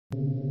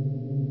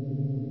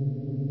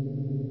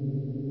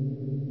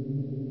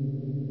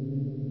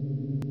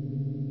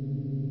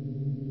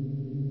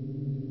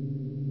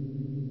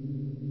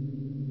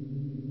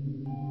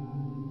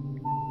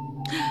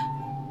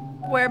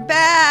we're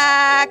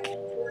back.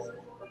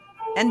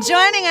 And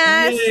joining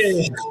us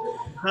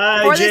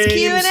Hi, for James. this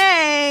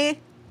Q&A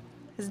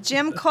is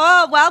Jim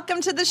Cole.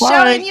 Welcome to the show,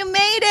 Hi. and you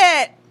made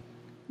it.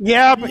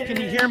 Yeah, but can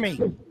you hear me?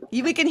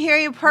 We can hear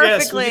you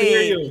perfectly. Yes, we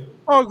can hear you.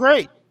 Oh,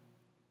 great.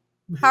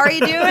 How are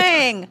you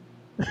doing?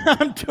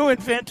 I'm doing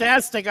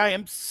fantastic. I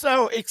am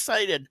so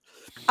excited.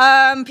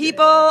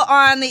 People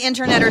on the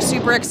internet are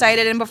super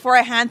excited. And before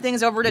I hand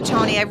things over to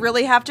Tony, I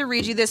really have to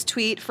read you this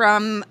tweet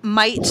from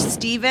Mite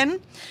Steven.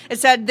 It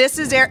said,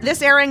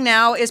 this airing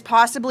now is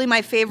possibly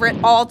my favorite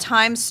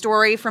all-time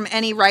story from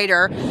any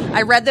writer.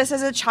 I read this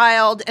as a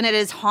child, and it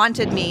has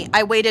haunted me.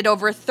 I waited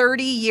over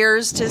 30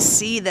 years to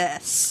see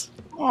this.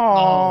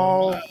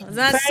 Oh, Isn't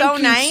that so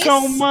nice? Thank you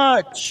so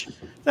much.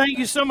 Thank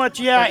you so much.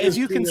 Yeah, That if is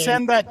you can cool.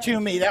 send that to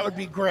me, that would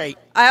be great.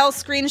 I'll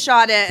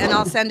screenshot it, and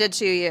I'll send it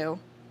to you.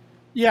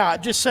 Yeah,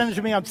 just send it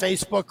to me on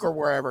Facebook or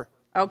wherever.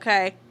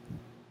 Okay.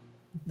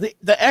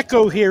 The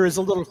echo here is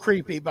a little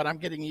creepy, but I'm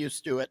getting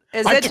used to it.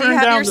 Is I it? Do you turned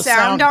have down your the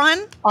sound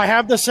on? I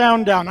have the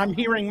sound down. I'm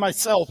hearing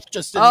myself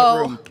just in the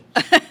room.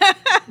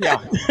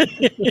 Yeah.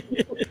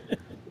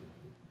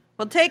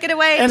 Well, take it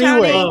away, Anyway.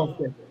 Tony. Oh,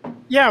 okay.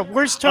 Yeah,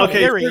 where's Tony? Okay,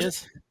 There he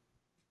is.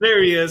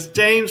 There he is.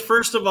 James,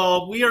 first of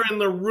all, we are in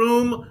the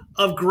room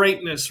of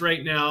greatness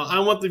right now. I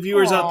want the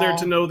viewers out there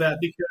to know that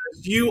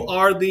because you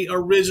are the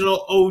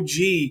original OG.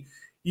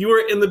 You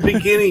were in the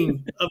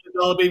beginning of the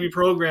Dollar Baby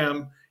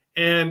program,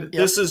 and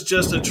this is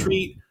just a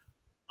treat.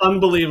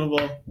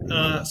 Unbelievable.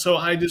 So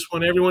I just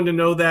want everyone to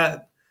know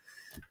that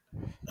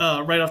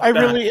right off the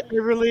bat. I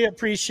really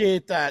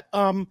appreciate that.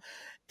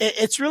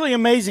 It's really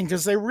amazing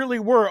because there really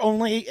were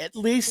only, at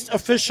least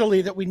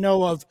officially that we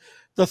know of,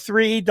 the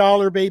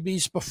 $3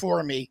 babies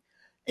before me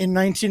in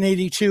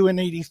 1982 and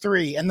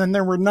 83. And then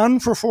there were none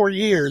for 4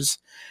 years.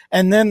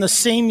 And then the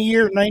same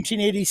year,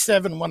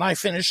 1987, when I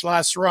finished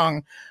Last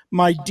Rung,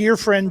 my dear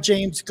friend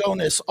James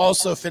Gonis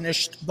also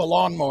finished The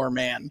Lawnmower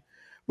Man,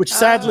 which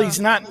sadly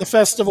is not in the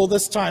festival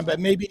this time, but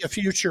maybe a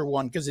future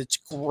one because it's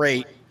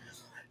great.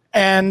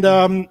 And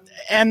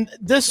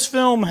this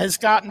film has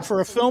gotten, for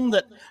a film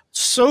that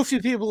so few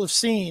people have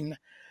seen,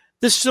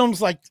 this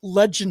film's like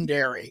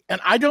legendary.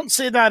 And I don't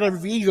say that out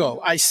of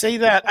ego. I say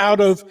that out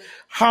of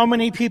how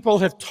many people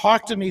have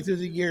talked to me through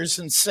the years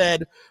and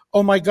said,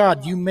 oh my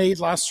God, you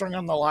made Last Rung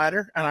on the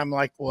Ladder? And I'm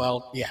like,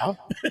 well, yeah.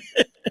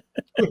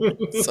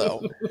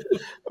 So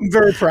I'm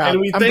very proud.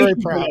 And we I'm thank very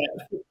you for proud.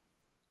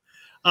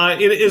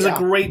 that. It is a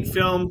great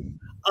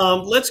film.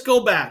 Let's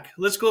go back.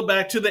 Let's go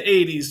back to the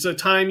 80s. The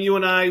time you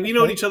and I, we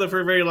know each other for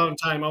a very long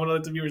time. I want to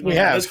let the viewers know We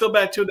that. have. Let's go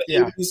back to the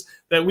 80s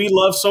that we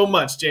love so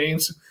much,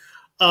 James.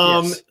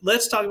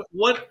 Let's talk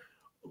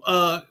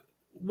about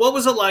what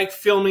was it like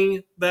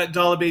filming that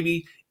Dollar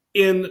Baby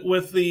in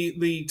with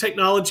the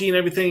technology and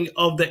everything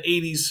of the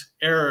 80s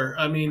era?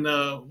 I mean,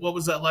 what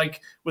was that like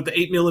with the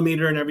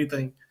 8mm and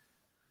everything?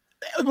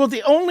 Well,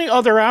 the only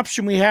other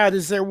option we had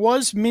is there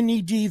was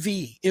mini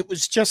DV. It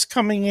was just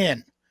coming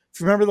in. If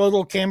you remember the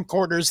little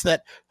camcorders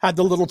that had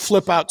the little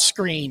flip out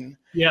screen.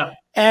 Yeah.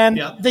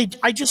 And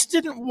I just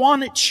didn't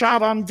want it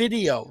shot on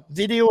video.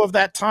 Video of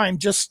that time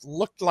just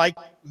looked like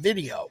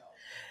video.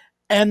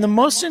 And the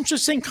most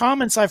interesting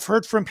comments I've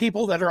heard from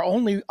people that are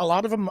only, a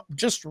lot of them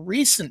just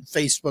recent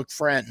Facebook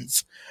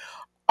friends,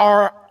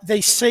 are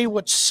they say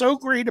what's so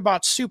great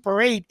about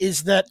Super 8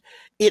 is that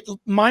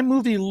my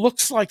movie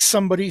looks like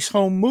somebody's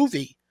home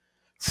movie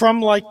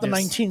from like the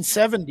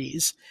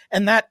 1970s.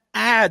 And that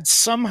adds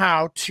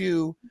somehow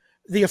to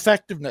the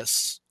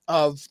effectiveness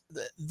of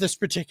this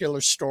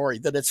particular story,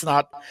 that it's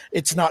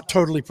not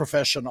totally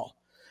professional.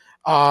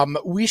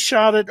 We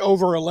shot it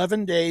over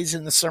 11 days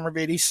in the summer of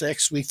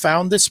 '86. We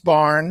found this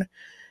barn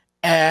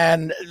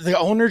and the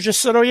owner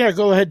just said, oh yeah,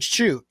 go ahead,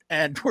 shoot.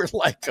 And we're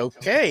like,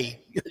 okay,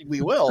 we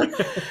will.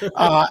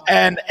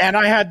 And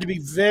I had to be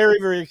very,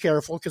 very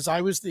careful because I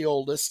was the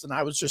oldest and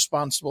I was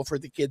responsible for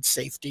the kids'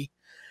 safety.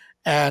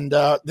 And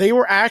they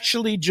were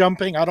actually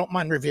jumping, I don't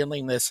mind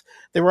revealing this,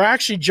 they were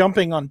actually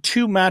jumping on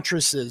 2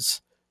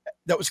 mattresses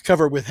that was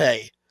covered with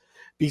hay,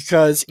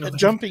 because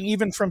jumping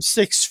even from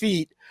 6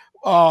 feet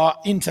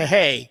into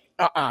hay,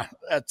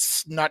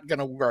 that's not going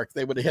to work.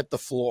 They would have hit the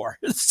floor.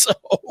 So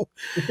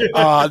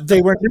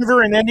they were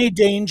never in any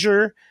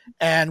danger.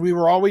 And we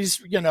were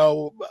always, you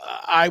know,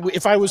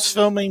 if I was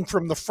filming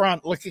from the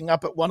front looking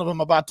up at one of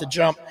them about to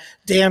jump,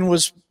 Dan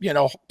was, you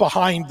know,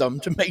 behind them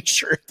to make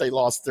sure they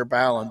lost their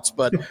balance.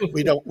 But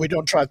we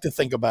don't try to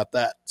think about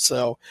that.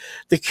 So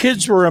the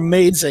kids were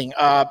amazing.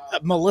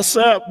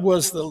 Melissa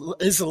is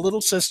the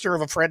little sister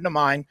of a friend of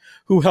mine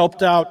who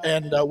helped out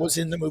and was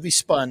in the movie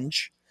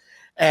Sponge.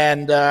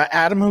 And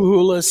Adam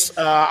Huhulis,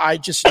 I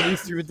just knew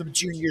through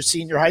the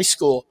senior high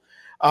school.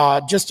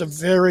 Just a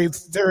very,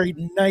 very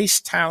nice,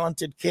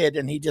 talented kid,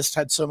 and he just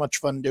had so much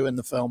fun doing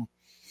the film.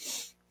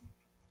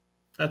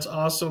 That's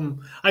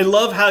awesome. I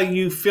love how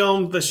you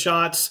filmed the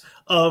shots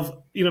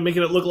of, you know,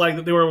 making it look like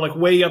that they were like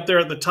way up there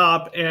at the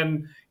top,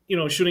 and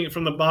shooting it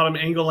from the bottom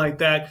angle like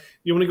that.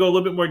 You want to go a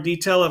little bit more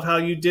detail of how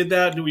you did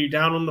that? Were you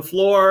down on the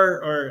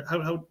floor, or how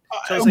tell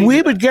us how you We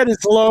did would that? get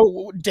as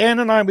low, Dan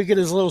and I would get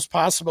as low as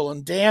possible.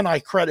 And Dan, I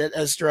credit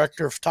as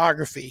director of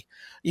photography,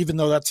 even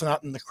though that's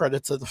not in the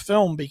credits of the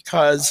film,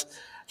 because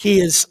he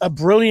is a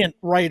brilliant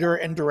writer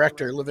and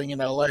director living in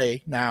LA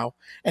now.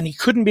 And he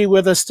couldn't be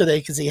with us today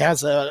because he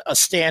has a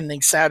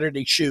standing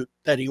Saturday shoot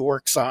that he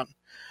works on.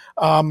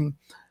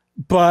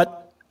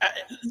 But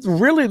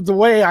really, the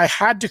way I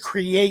had to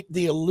create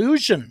the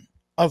illusion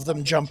of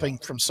them jumping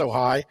from so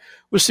high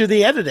was through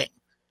the editing,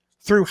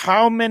 through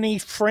how many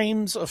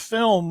frames of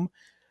film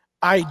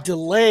I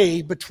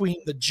delay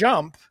between the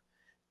jump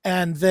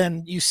and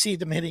then you see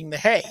them hitting the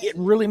hay. It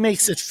really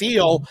makes it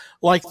feel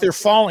like they're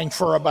falling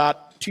for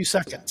about 2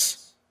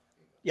 seconds.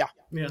 Yeah.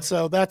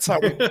 So that's how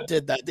we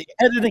did that.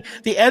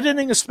 The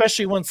editing,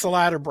 especially once the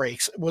ladder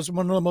breaks, was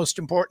one of the most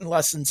important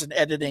lessons in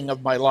editing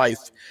of my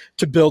life,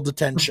 to build the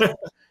tension.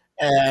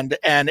 And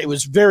it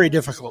was very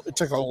difficult. It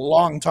took a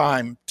long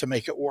time to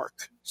make it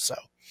work. So.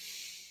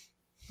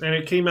 And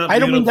it came out. I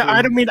don't mean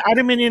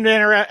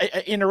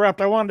to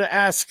interrupt. I wanted to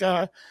ask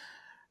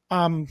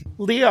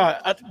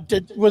Leah,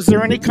 was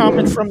there any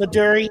comment from the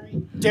dairy?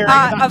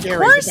 Of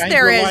course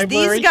there is.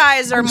 Library? These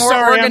guys are more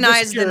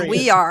organized than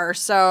we are.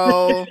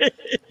 So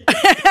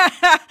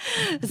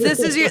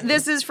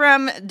this is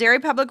from Dairy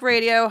Public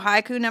Radio,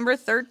 haiku number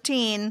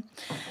 13.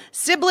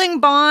 Sibling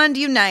bond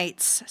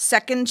unites.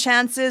 Second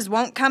chances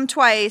won't come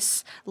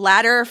twice.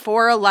 Ladder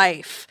for a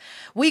life.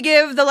 We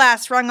give the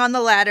last rung on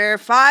the ladder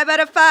 5 out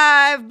of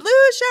 5 blue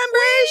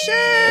chambray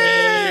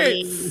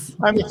shirts.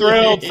 I'm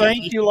thrilled.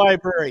 Thank you,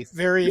 library.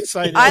 Very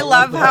excited. I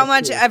love how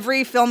much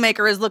every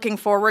filmmaker is looking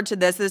forward to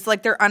this. It's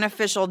like their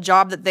unofficial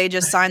job that they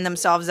just signed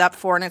themselves up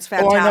for, and it's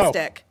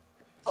fantastic.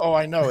 Oh,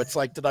 I know. It's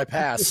like, did I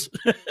pass?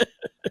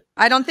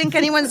 I don't think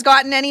anyone's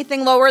gotten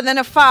anything lower than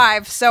a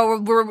 5,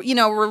 so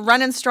we're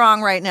running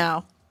strong right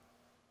now.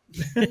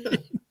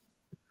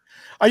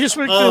 I just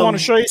really want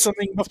to show you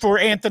something before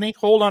Anthony.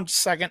 Hold on just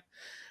a second.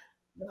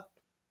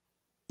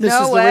 This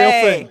is the real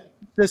thing.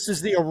 This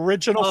is the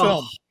original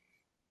film.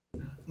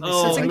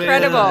 That's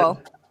incredible. Wow.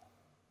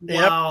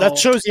 Yep, that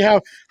shows you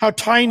how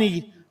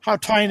tiny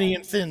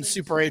and thin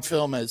Super 8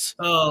 film is.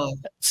 Oh,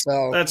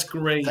 so that's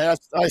great. I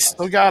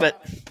still got it.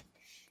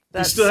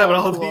 You still have it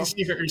all these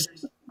years.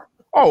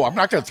 Oh, I'm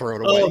not going to throw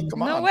it away.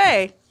 Come on. No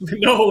way.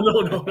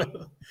 No.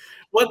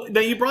 What?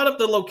 Now, you brought up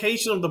the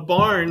location of the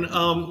barn.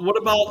 What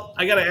about?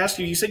 I got to ask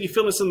you. You said you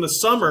filmed this in the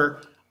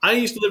summer. I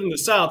used to live in the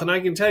South, and I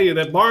can tell you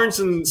that barns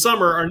in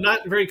summer are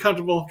not very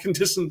comfortable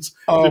conditions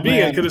to be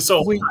in because it's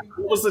so hot.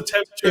 What was the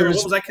temperature?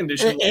 What was that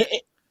condition?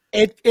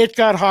 It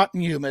got hot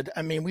and humid.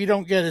 I mean, we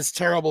don't get as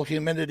terrible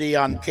humidity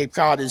on Cape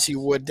Cod as you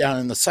would down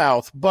in the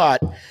South,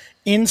 but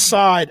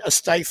inside a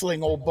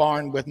stifling old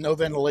barn with no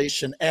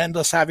ventilation and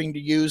us having to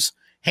use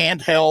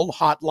handheld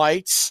hot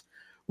lights,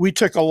 we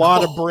took a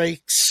lot of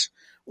breaks.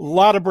 A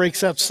lot of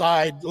breaks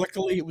outside.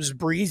 Luckily, it was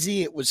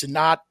breezy. It was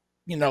not,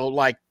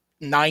 like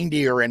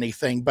 90 or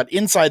anything, but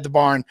inside the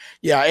barn,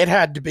 yeah, it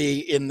had to be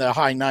in the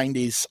high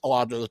 90s a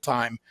lot of the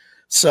time.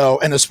 So,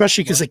 and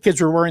especially because the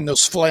kids were wearing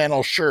those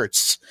flannel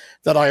shirts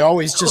that I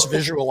always just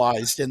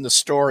visualized in the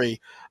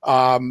story.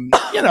 They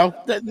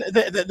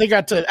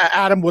got to,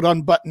 Adam would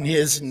unbutton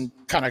his and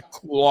kind of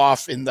cool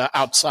off in the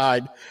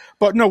outside.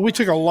 But no, we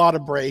took a lot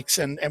of breaks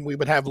and we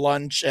would have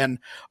lunch. And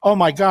oh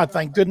my God,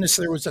 thank goodness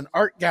there was an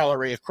art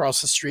gallery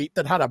across the street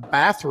that had a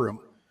bathroom.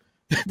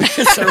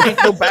 Because there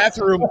ain't no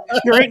bathroom.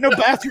 There ain't no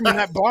bathroom in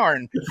that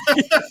barn.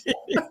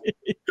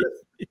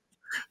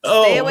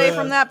 Stay away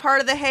from that part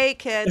of the hay,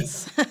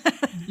 kids.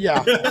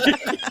 Yeah.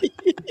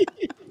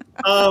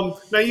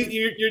 Now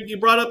you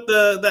brought up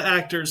the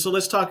actors, so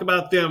let's talk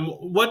about them.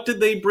 What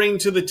did they bring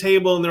to the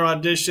table in their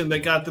audition that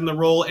got them the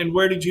role, and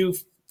where did you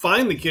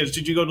find the kids?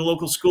 Did you go to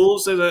local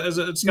schools as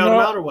a scout them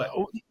out, or what?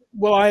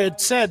 Well, I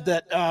had said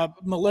that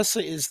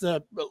Melissa is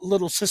the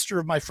little sister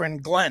of my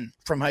friend Glenn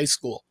from high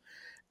school.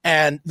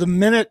 And the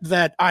minute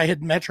that I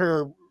had met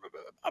her,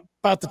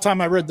 about the time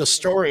I read the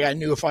story, I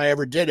knew if I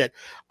ever did it.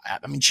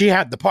 I mean, she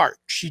had the part.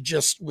 She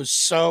just was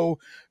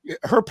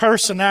her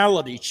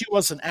personality, she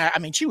was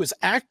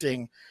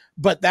acting,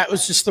 but that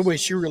was just the way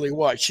she really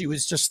was. She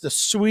was just the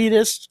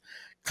sweetest,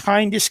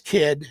 kindest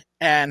kid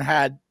and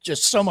had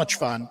just so much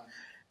fun.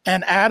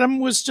 And Adam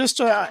was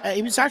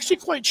he was actually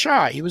quite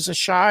shy. He was a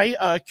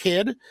shy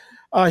kid.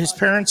 His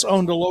parents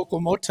owned a local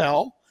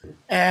motel.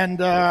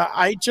 And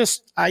I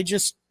just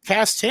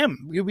cast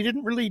him. We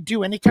didn't really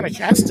do any kind of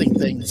casting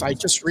things. I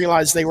just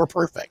realized they were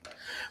perfect.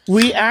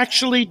 We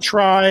actually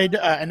tried,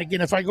 and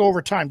again, if I go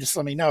over time, just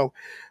let me know.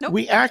 Nope.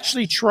 We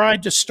actually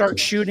tried to start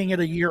shooting it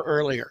a year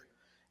earlier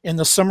in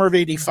the summer of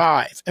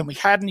 '85, and we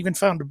hadn't even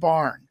found a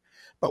barn.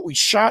 But we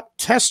shot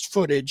test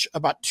footage,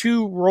 about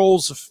 2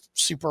 rolls of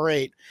Super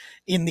 8,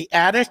 in the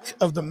attic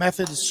of the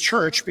Methodist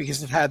church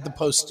because it had the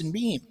post and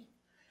beam.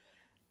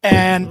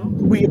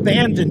 And we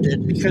abandoned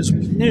it because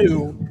we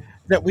knew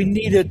that we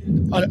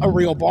needed a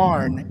real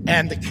barn.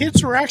 And the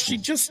kids were actually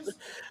just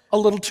a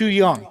little too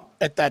young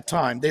at that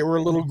time. They were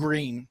a little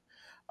green.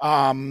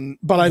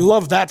 But I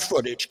love that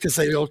footage because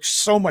they look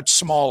so much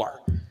smaller.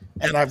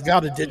 And I've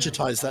got to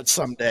digitize that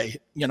someday.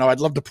 You know, I'd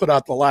love to put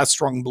out the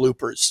Last Rung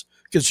bloopers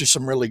because there's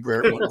some really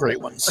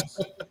great ones.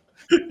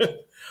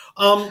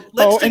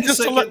 Let's take a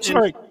second.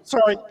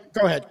 Sorry.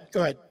 Go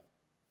ahead.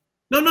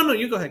 No,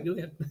 you go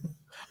ahead.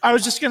 I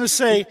was just going to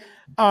say,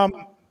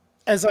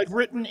 as I've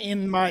written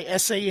in my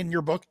essay in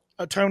your book,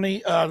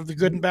 Tony, The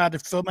Good and Bad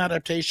of Film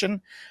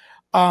Adaptation,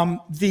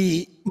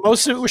 the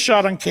most of it was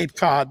shot on Cape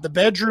Cod. The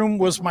bedroom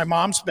was my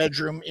mom's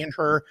bedroom in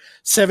her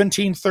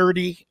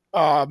 1730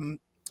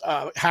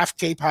 half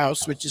Cape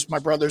house, which is my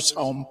brother's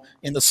home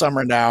in the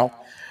summer now.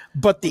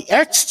 But the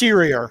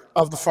exterior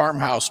of the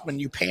farmhouse, when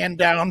you pan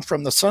down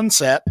from the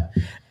sunset,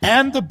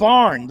 and the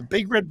barn, the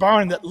big red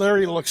barn that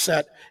Larry looks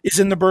at, is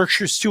in the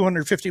Berkshires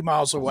 250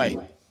 miles away.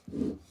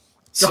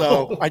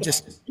 So I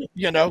just,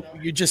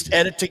 you just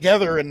edit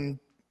together, and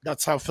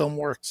that's how film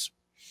works.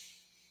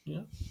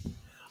 Yeah.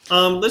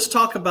 Let's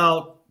talk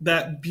about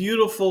that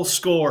beautiful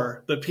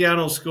score, the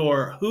piano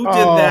score. Who did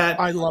that?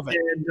 I love it.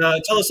 And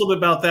tell us a little bit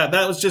about that.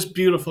 That was just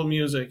beautiful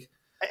music.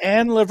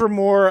 Anne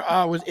Livermore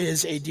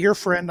is a dear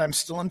friend I'm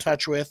still in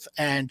touch with,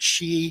 and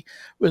she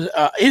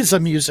is a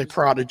music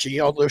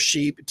prodigy, although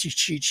she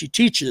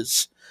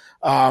teaches.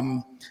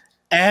 And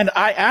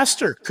I asked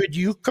her, could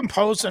you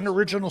compose an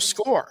original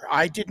score?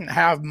 I didn't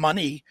have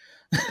money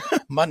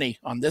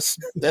on this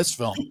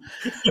film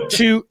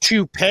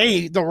to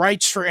pay the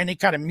rights for any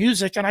kind of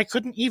music, and I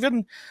couldn't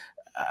even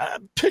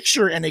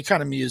picture any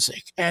kind of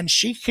music. And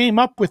she came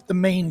up with the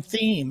main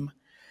theme.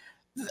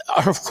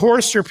 Of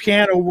course, her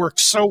piano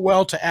works so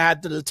well to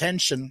add to the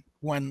tension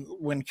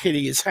when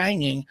Kitty is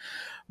hanging.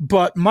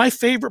 But my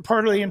favorite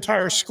part of the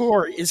entire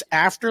score is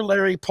after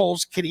Larry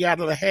pulls Kitty out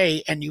of the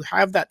hay and you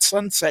have that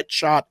sunset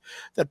shot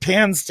that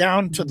pans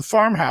down to the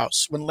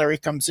farmhouse when Larry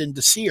comes in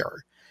to see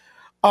her.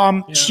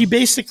 She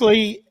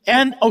basically,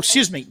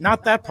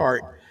 not that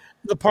part.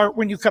 The part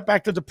when you cut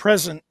back to the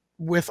present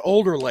with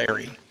older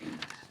Larry.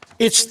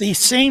 It's the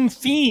same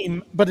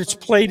theme, but it's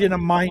played in a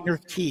minor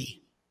key.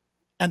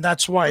 And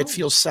that's why it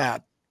feels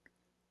sad.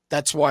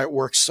 That's why it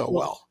works so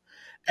well.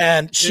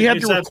 And she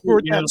had to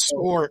record that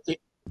score.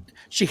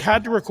 She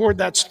had to record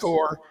that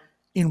score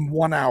in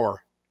 1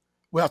 hour.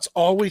 Well, that's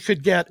all we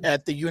could get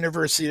at the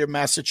University of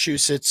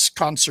Massachusetts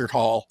Concert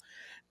Hall.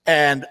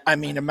 And I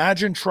mean,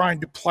 imagine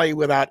trying to play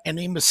without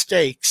any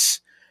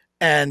mistakes,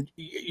 and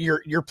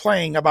you're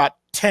playing about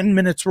 10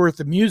 minutes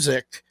worth of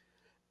music,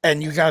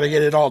 and you got to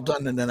get it all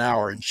done in an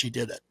hour. And she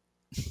did it.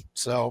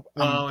 So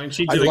and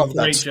she did a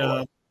great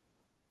job.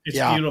 It's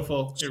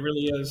beautiful. It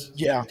really is.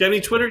 Yeah. Do you have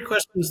any Twitter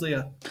questions,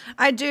 Leah?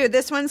 I do.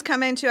 This one's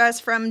coming to us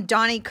from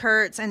Donnie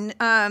Kurtz, and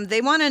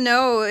they want to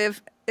know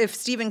if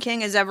Stephen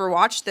King has ever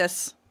watched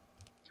this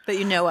that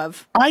you know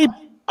of.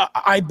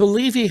 I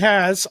believe he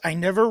has. I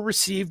never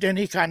received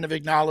any kind of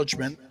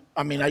acknowledgement.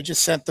 I mean, I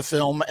just sent the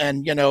film,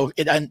 and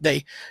and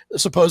they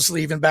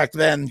supposedly, even back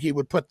then, he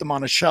would put them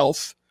on a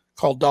shelf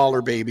called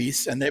Dollar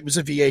Babies, and it was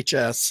a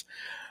VHS.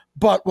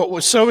 But what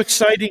was so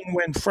exciting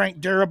when Frank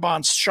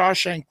Darabont's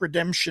Shawshank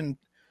Redemption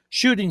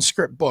shooting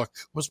script book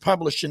was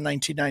published in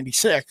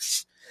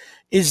 1996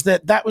 is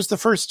that was the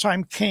first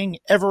time King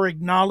ever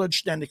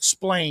acknowledged and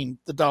explained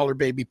the Dollar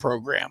Baby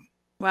program.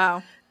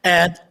 Wow.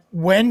 And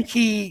when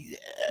he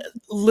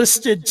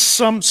listed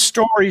some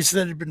stories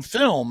that had been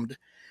filmed,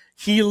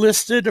 he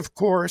listed, of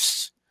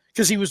course,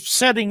 because he was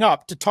setting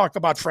up to talk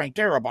about Frank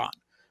Darabont,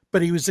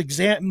 but he was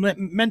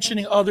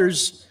mentioning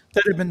others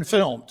that had been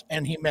filmed.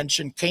 And he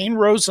mentioned Kane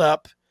Rose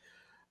Up,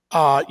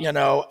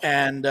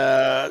 and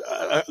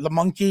the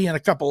Monkey and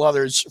a couple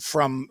others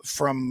from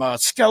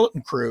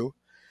Skeleton Crew.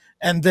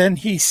 And then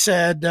he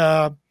said,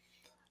 I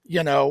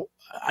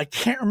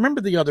can't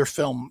remember the other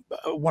film,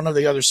 one of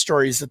the other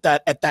stories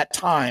that at that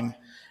time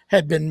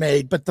had been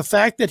made. But the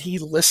fact that he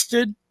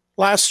listed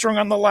Last Rung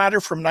on the Ladder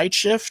from Night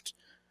Shift,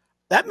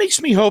 that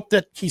makes me hope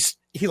that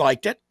he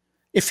liked it.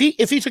 If he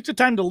took the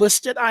time to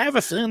list it, I have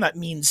a feeling that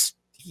means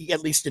he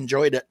at least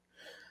enjoyed it.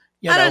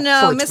 I don't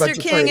know, Mr.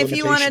 King, if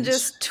you want to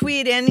just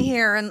tweet in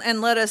here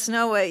and let us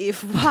know what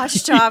you've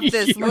watched off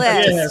this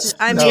list. Yes.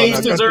 I mean,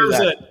 James deserves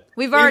it.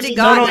 We've already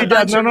gotten a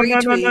bunch of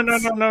retweets.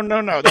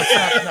 No. That's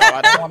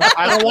not, no,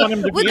 I don't want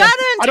him to be.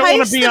 I don't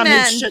want to be on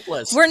his shit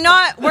list. We're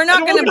not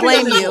going to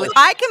blame you.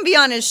 I can be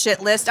on his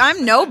shit list.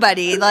 I'm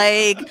nobody.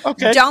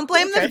 Don't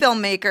blame the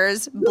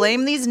filmmakers.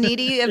 Blame these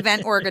needy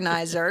event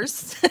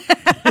organizers.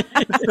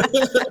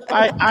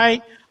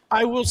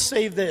 I will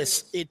say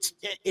this: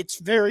 it's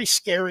very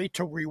scary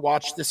to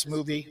rewatch this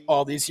movie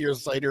all these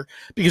years later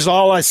because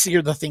all I see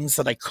are the things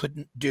that I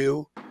couldn't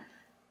do,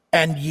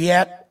 and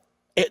yet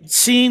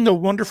seeing the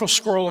wonderful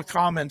scroll of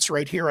comments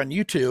right here on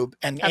YouTube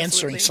and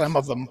answering some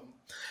of them,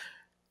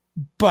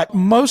 but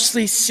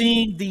mostly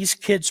seeing these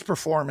kids'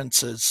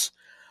 performances,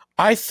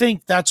 I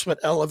think that's what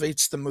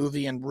elevates the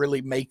movie and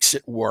really makes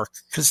it work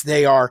because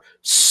they are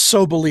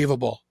so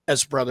believable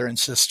as brother and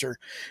sister,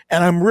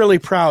 and I'm really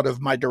proud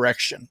of my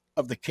direction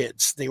of the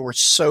kids. They were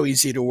so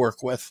easy to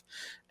work with,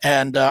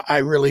 and I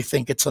really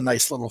think it's a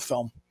nice little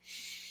film.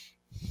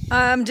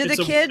 Did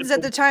the kids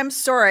at the time,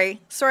 sorry,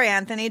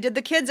 Anthony, did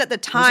the kids at the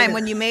time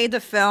when you made the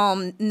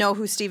film know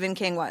who Stephen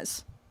King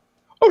was?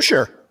 Oh,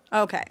 sure.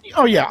 Okay.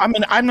 Oh, yeah. I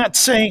mean, I'm not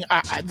saying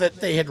that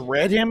they had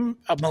read him.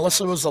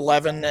 Melissa was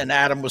 11 and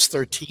Adam was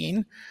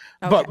 13,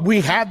 but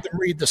we had them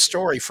read the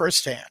story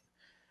firsthand.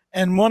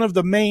 And one of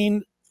the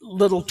main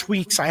little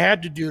tweaks I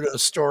had to do to the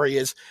story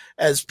is,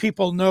 as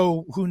people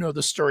know who know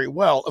the story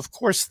well, of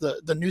course,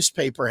 the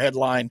newspaper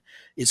headline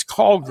is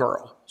 "Call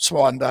Girl,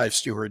 Swan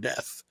Dives to Her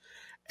Death."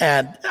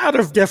 And out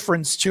of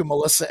deference to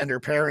Melissa and her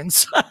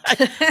parents,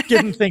 I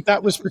didn't think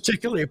that was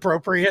particularly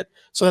appropriate.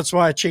 So that's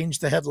why I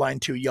changed the headline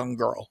to "Young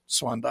Girl,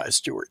 Swan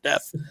Dives to Her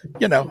Death."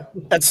 You know,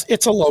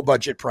 it's a low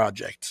budget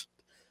project.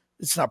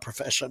 It's not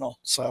professional.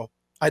 So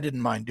I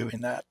didn't mind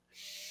doing that.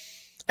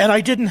 And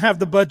I didn't have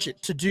the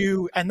budget to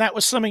do, and that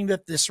was something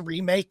that this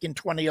remake in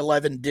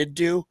 2011 did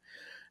do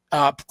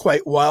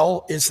quite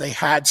well, is they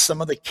had some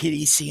of the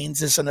kiddie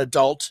scenes as an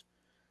adult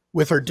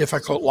with her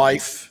difficult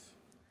life.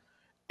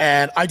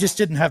 And I just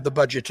didn't have the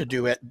budget to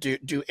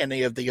do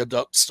any of the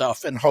adult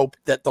stuff, and hope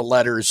that the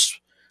letters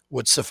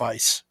would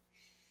suffice.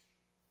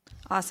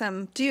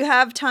 Awesome. Do you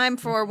have time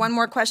for one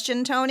more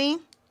question, Tony?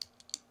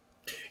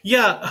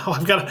 Yeah,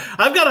 I've got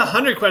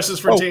 100 questions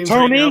for James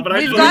Tony, right now, but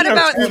we've got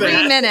about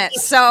 3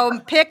 minutes, so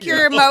pick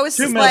your most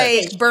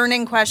like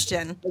burning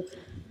question.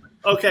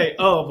 Okay.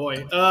 Oh boy.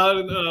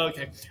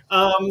 Okay.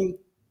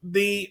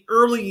 The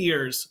early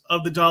years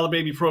of the Dollar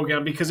Baby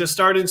program, because it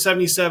started in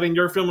 '77,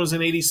 your film was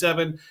in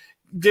 '87.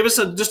 Give us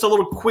just a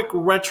little quick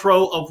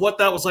retro of what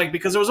that was like,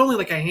 because there was only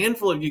like a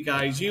handful of you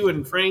guys, you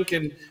and Frank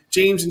and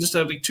James, and just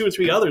like 2 or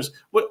 3 others.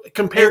 What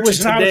compared to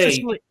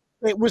today?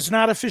 It was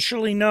not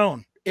officially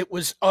known. It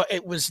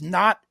was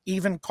not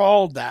even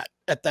called that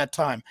at that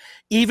time.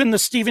 Even the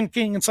Stephen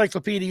King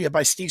Encyclopedia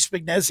by Steve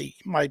Spignesi,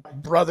 my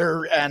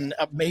brother and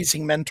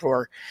amazing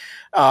mentor,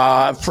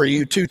 for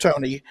you too,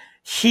 Tony.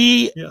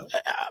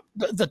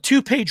 The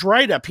 2-page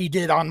write-up he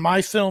did on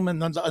my film and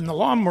the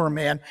Lawnmower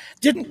Man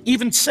didn't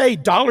even say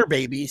Dollar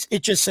Babies.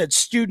 It just said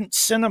student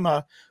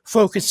cinema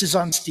focuses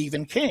on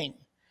Stephen King.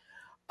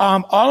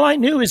 All I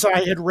knew is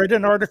I had read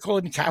an article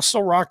in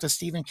Castle Rock, the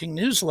Stephen King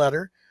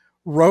newsletter,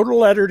 wrote a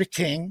letter to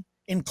King,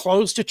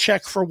 enclosed a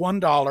check for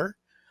 $1.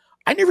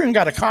 I never even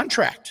got a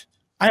contract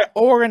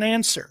or an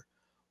answer.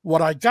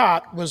 What I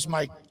got was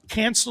my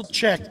canceled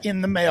check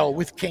in the mail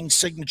with King's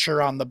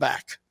signature on the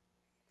back.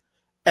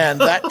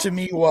 And that to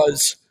me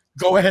was,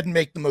 go ahead and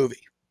make the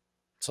movie.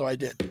 So I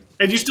did.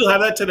 And you still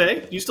have that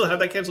today? You still have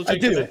that canceled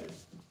check today?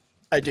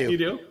 I do. You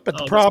do? But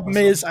the problem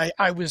is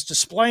I was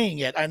displaying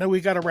it. I know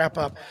we got to wrap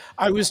up.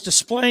 I was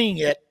displaying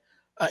it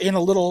in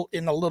a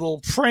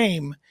little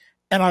frame,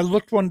 and I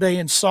looked one day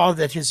and saw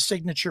that his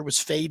signature was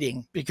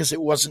fading because it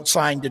wasn't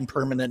signed in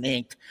permanent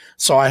ink.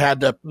 So I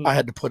had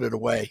to put it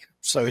away.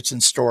 So it's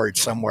in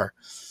storage somewhere.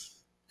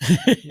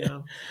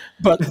 Yeah.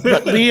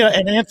 But Leah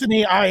and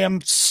Anthony, I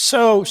am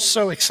so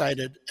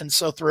excited and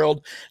so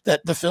thrilled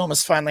that the film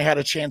has finally had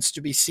a chance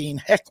to be seen,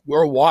 heck,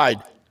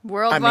 worldwide.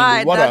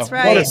 Worldwide, that's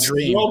right. What a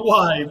dream.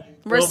 Worldwide.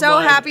 We're so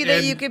happy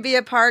that you could be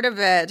a part of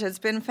it. It's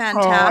been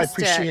fantastic. Oh, I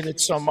appreciate it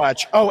so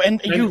much. Oh,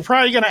 and you're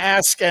probably going to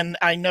ask, and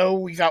I know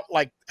we got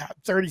like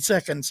 30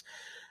 seconds.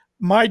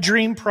 My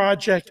dream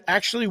project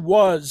actually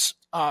was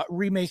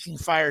remaking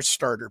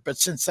Firestarter, but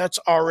since that's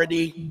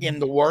already in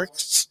the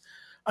works,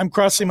 I'm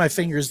crossing my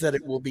fingers that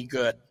it will be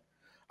good.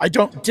 I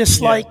don't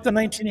dislike the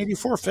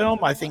 1984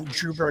 film. I think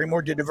Drew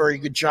Barrymore did a very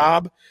good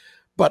job,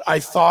 but I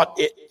thought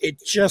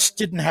it just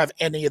didn't have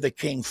any of the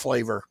King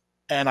flavor,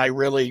 and I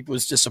really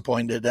was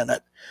disappointed in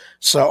it.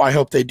 So I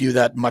hope they do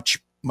that much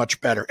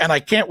better. And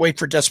I can't wait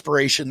for The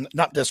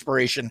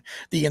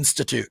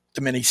Institute,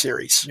 the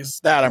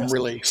miniseries. I'm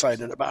really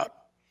excited about.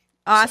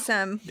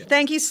 Awesome. So,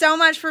 Thank you so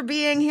much for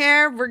being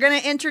here. We're going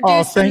to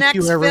introduce the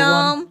next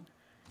film.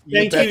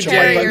 Thank you,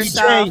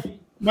 Jay.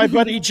 My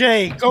buddy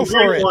Jay, go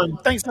for it.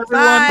 Thanks,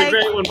 everyone. Bye. A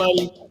great one,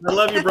 buddy. I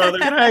love you, brother.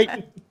 Good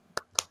night.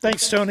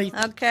 Thanks, Tony.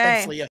 Okay.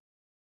 Thanks, Leah.